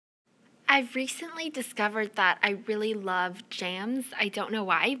I've recently discovered that I really love jams. I don't know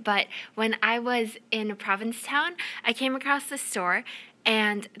why, but when I was in Provincetown, I came across this store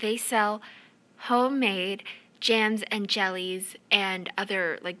and they sell homemade jams and jellies and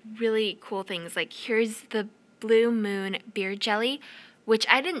other like really cool things. Like here's the Blue Moon beer jelly, which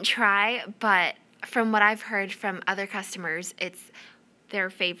I didn't try, but from what I've heard from other customers, it's their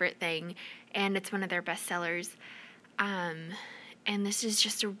favorite thing and it's one of their best sellers. And this is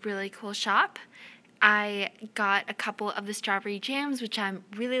just a really cool shop. I got a couple of the strawberry jams, which I'm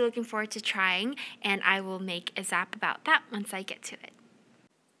really looking forward to trying, and I will make a zap about that once I get to it.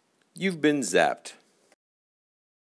 You've been zapped.